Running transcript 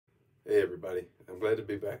Hey everybody, I'm glad to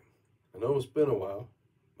be back. I know it's been a while,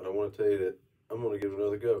 but I want to tell you that I'm going to give it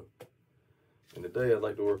another go. And today I'd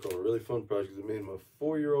like to work on a really fun project that me and my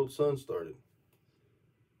 4-year-old son started.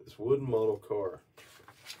 This wooden model car.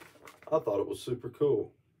 I thought it was super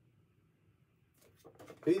cool.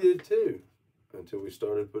 He did too, until we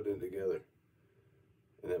started putting it together.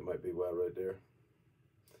 And that might be why right there.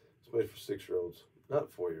 It's made for 6-year-olds,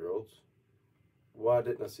 not 4-year-olds. Why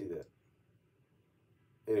didn't I see that?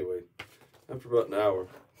 Anyway, after about an hour,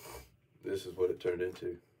 this is what it turned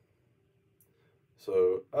into.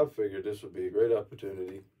 So I figured this would be a great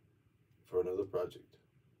opportunity for another project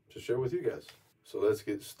to share with you guys. So let's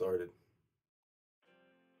get started.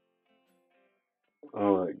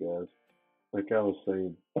 All right, guys. Like I was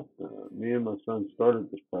saying, me and my son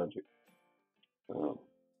started this project. Um,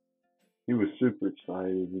 he was super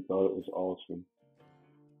excited. He thought it was awesome.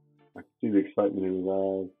 I could see the excitement in his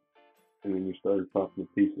eyes. And then we started popping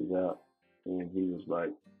the pieces out. And he was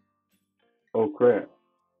like, oh crap,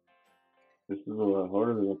 this is a lot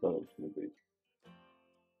harder than I thought it was going to be.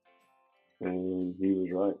 And he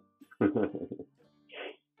was right.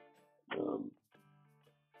 um,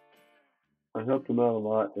 I helped him out a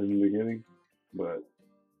lot in the beginning, but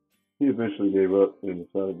he eventually gave up and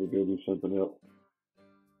decided to go do something else.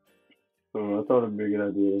 So I thought it'd be a good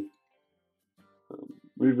idea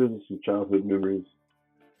revisit some childhood memories,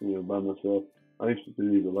 by myself. I used to do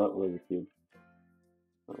these a lot when I was a kid.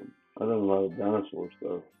 I done a lot of dinosaur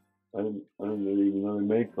stuff. I didn't really even know they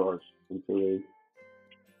made cars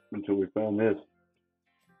until we found this.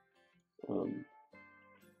 Um,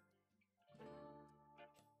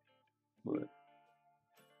 but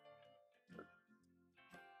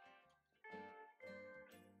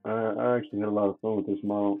I actually had a lot of fun with this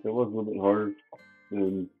model. It was a little bit harder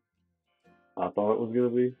than I thought it was gonna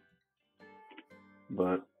be,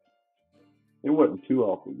 but it wasn't too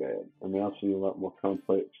awful bad. I mean, I've seen a lot more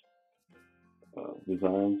complex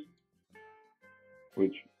designs,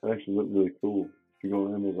 which actually look really cool. If you go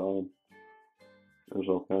on Amazon, there's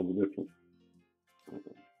all kinds of different uh,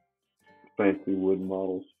 fancy wooden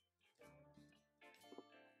models.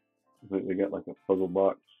 I think they got like a puzzle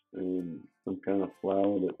box and some kind of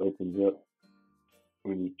flower that opens up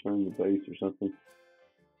when you turn the base or something.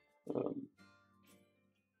 Um,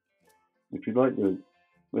 if you'd like to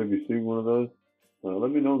maybe see one of those,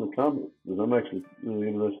 let me know in the comments because I'm actually really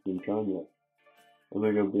interested in trying that. I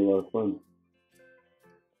think it'll be a lot of fun.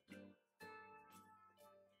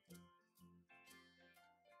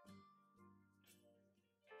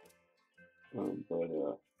 But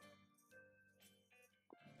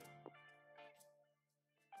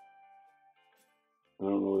I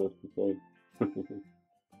don't know what else to say.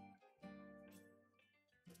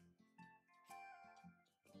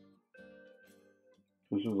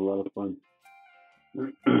 This was a lot of fun.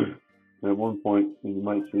 At one point, and you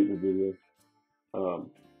might see it in the video, um,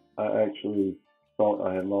 I actually thought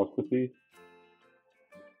I had lost a piece,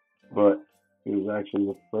 but it was actually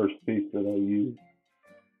the first piece that I used.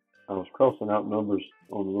 I was crossing out numbers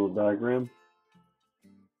on the little diagram,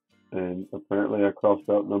 and apparently I crossed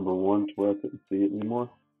out number one to where I couldn't see it anymore.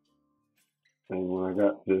 And when I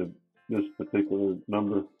got to this particular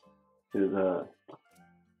number, it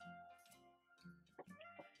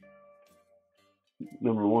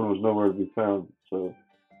number one was nowhere to be found, so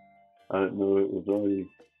I didn't know it was already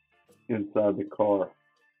inside the car.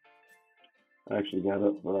 I actually got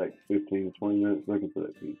up for like 15 to 20 minutes looking for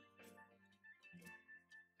that piece.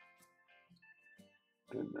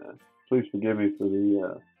 And please forgive me for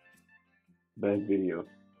the bad video.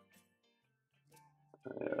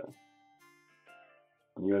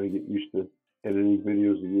 I'm going to get used to editing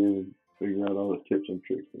videos again and figure out all the tips and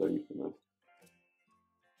tricks that I used to know.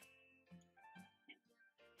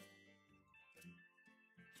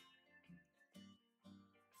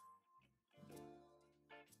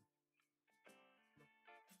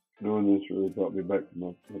 Doing this really brought me back to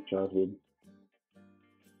my childhood.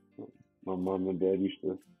 My mom and dad used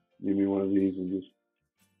to give me one of these and just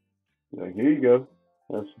be like, here you go,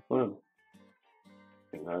 have some fun.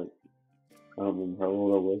 And I don't remember how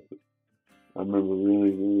old I was, but I remember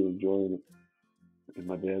really, really enjoying it. And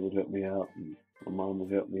my dad would help me out, and my mom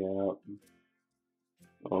would help me out, and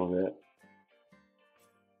all that.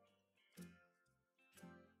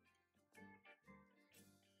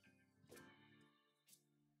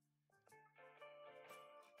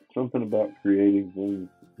 Something about creating things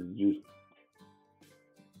is just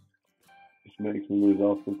makes me lose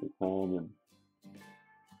all sense of time and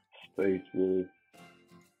space. Really,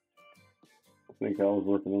 I think I was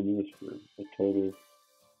working on this for a total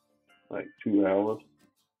like 2 hours.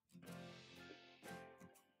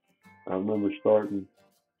 I remember starting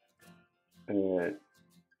at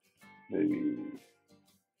maybe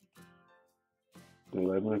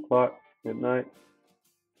 11 o'clock at night.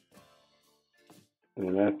 And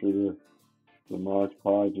then after the Mod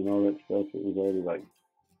Podge and all that stuff, it was already like,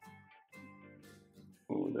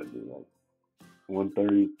 what would that be, like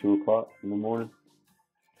 1:30, 2 o'clock in the morning?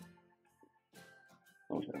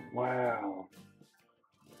 I was like, wow,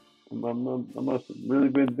 I must have really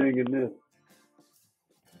been digging this.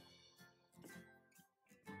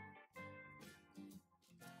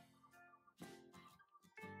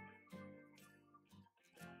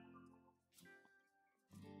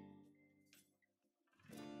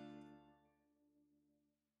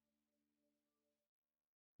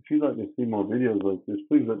 If you'd like to see more videos like this,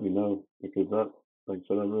 please let me know because like I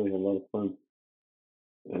said, I really had a lot of fun.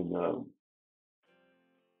 And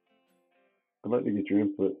I'd like to get your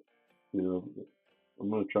input. You know, I'm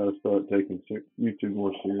going to try to start taking YouTube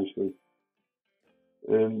more seriously.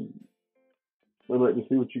 And I'd like to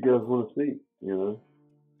see what you guys want to see. You know,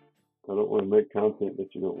 I don't want to make content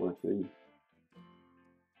that you don't want to see.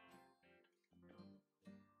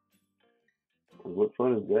 What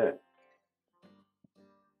fun is that?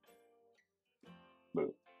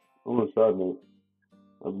 But on a side note,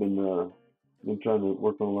 I've been trying to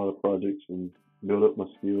work on a lot of projects and build up my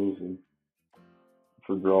skills and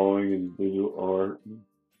for drawing and visual art and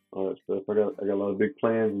all that stuff. I got a lot of big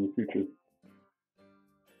plans in the future.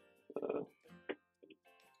 Uh,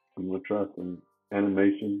 I'm gonna try some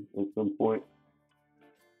animation at some point.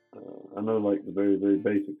 I know like the very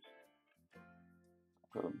basics.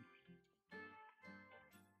 Um,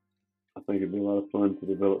 I think it'd be a lot of fun to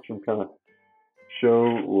develop some kind of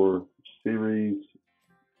show or series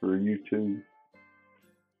for YouTube.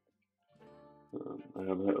 I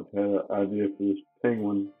have had an idea for this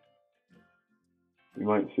penguin. You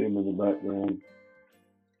might see him in the background.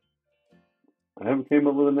 I haven't came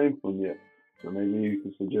up with a name for him yet, so maybe you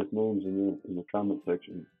can suggest names in the comment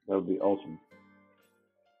section. That would be awesome.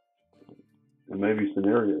 And maybe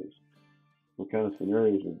scenarios. What kind of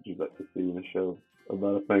scenarios would you like to see in a show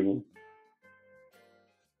about a penguin?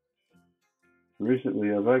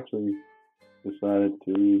 Recently, I've actually decided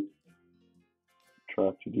to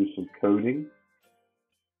try to do some coding.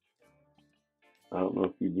 I don't know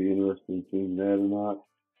if you'd be interested in seeing that or not.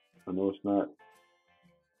 I know it's not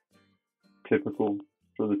typical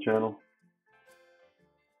for the channel,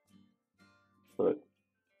 but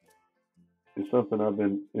it's something I've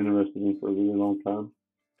been interested in for a really long time.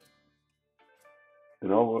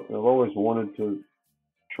 And I've always wanted to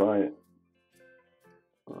try it.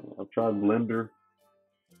 I've tried Blender,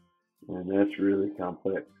 and that's really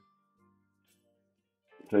complex.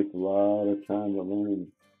 It takes a lot of time to learn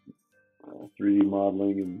 3D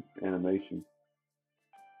modeling and animation.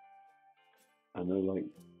 I know like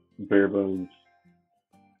bare bones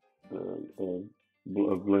of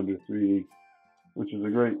Blender 3D, which is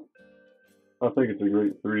I think it's a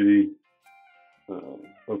great 3D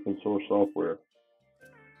open source software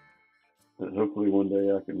that hopefully one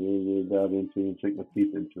day I can really dive into and sink my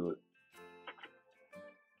teeth into it.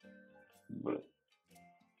 But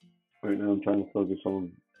right now I'm trying to focus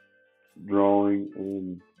on drawing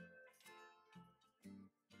and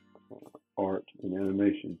art and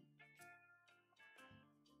animation.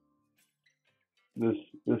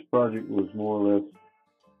 This project was more or less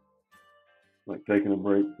like taking a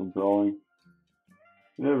break from drawing.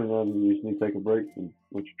 And every now and then you just need to take a break from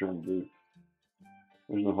what you're trying to do.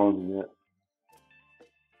 There's no harm in that.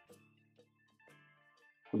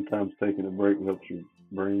 Sometimes taking a break helps your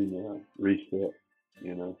brain reset,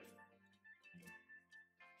 you know.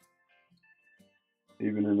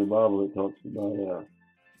 Even in the Bible it talks about,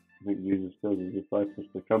 I think Jesus tells his disciples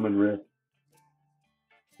to come and rest.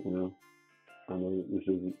 You know, I know that this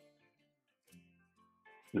isn't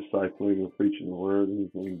discipling or preaching the word or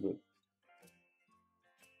anything, but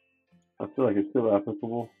I feel like it's still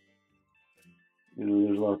applicable. You know,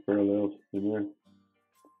 there's a lot of parallels in there.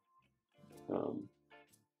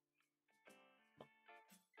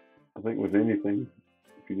 I think with anything,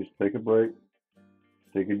 if you just take a break,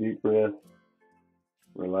 take a deep breath,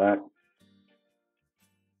 relax,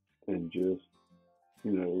 and just,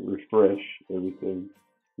 you know, refresh everything,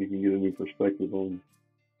 you can get a new perspective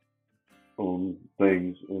on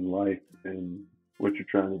things in life and what you're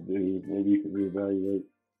trying to do. Maybe you can reevaluate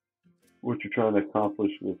what you're trying to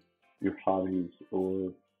accomplish with your hobbies,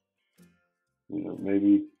 or you know,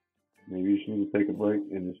 maybe you just need to take a break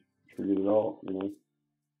and just forget it all. You know,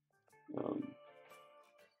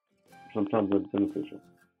 sometimes that's beneficial.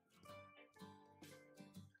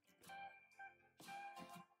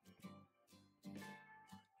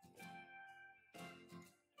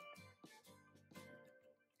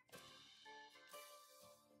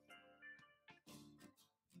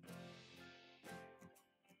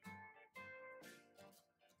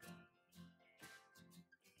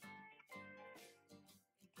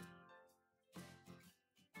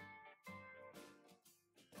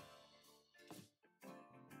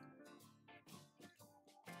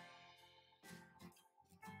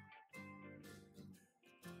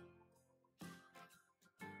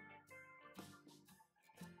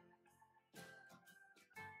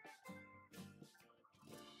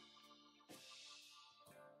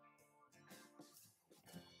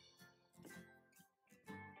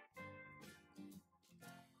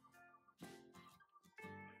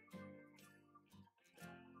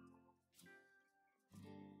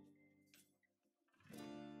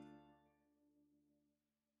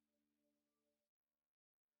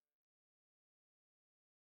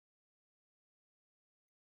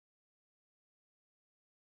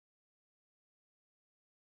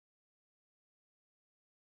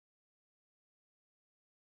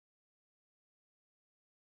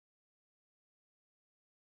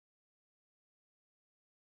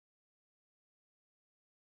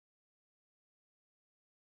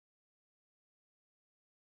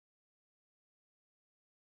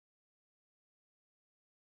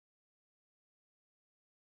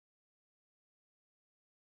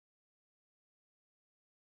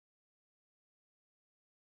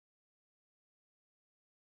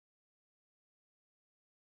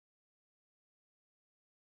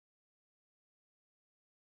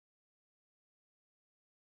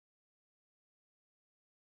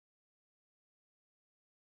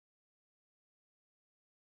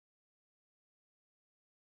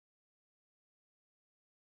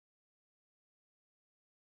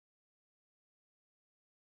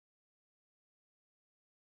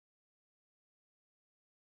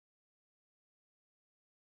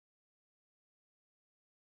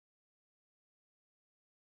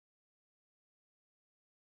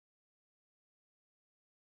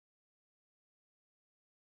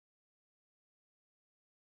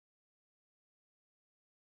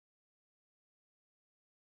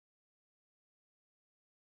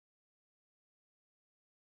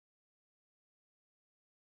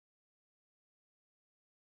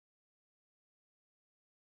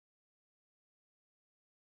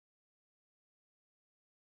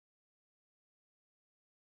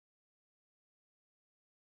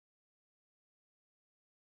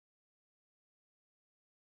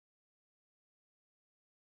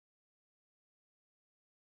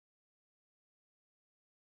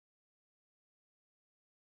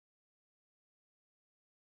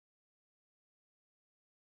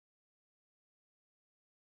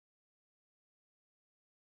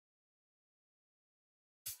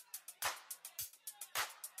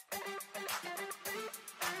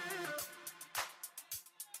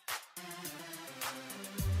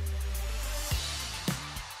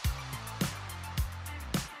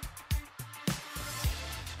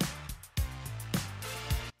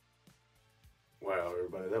 Wow,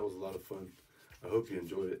 everybody, that was a lot of fun. I hope you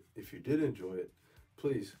enjoyed it. If you did enjoy it,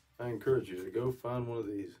 please, I encourage you to go find one of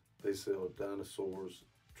these. They sell dinosaurs,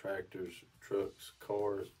 tractors, trucks,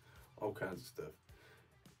 cars, all kinds of stuff.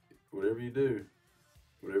 Whatever you do,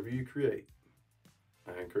 whatever you create,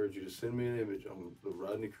 I encourage you to send me an image on the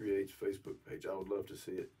Rodney Creates Facebook page. I would love to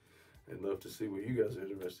see it and love to see what you guys are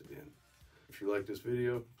interested in. If you like this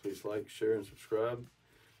video, please like, share, and subscribe.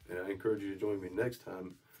 And I encourage you to join me next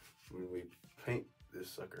time when we paint this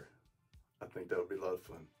sucker. I think that would be a lot of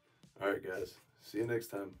fun. All right, guys. See you next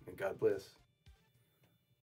time, and God bless.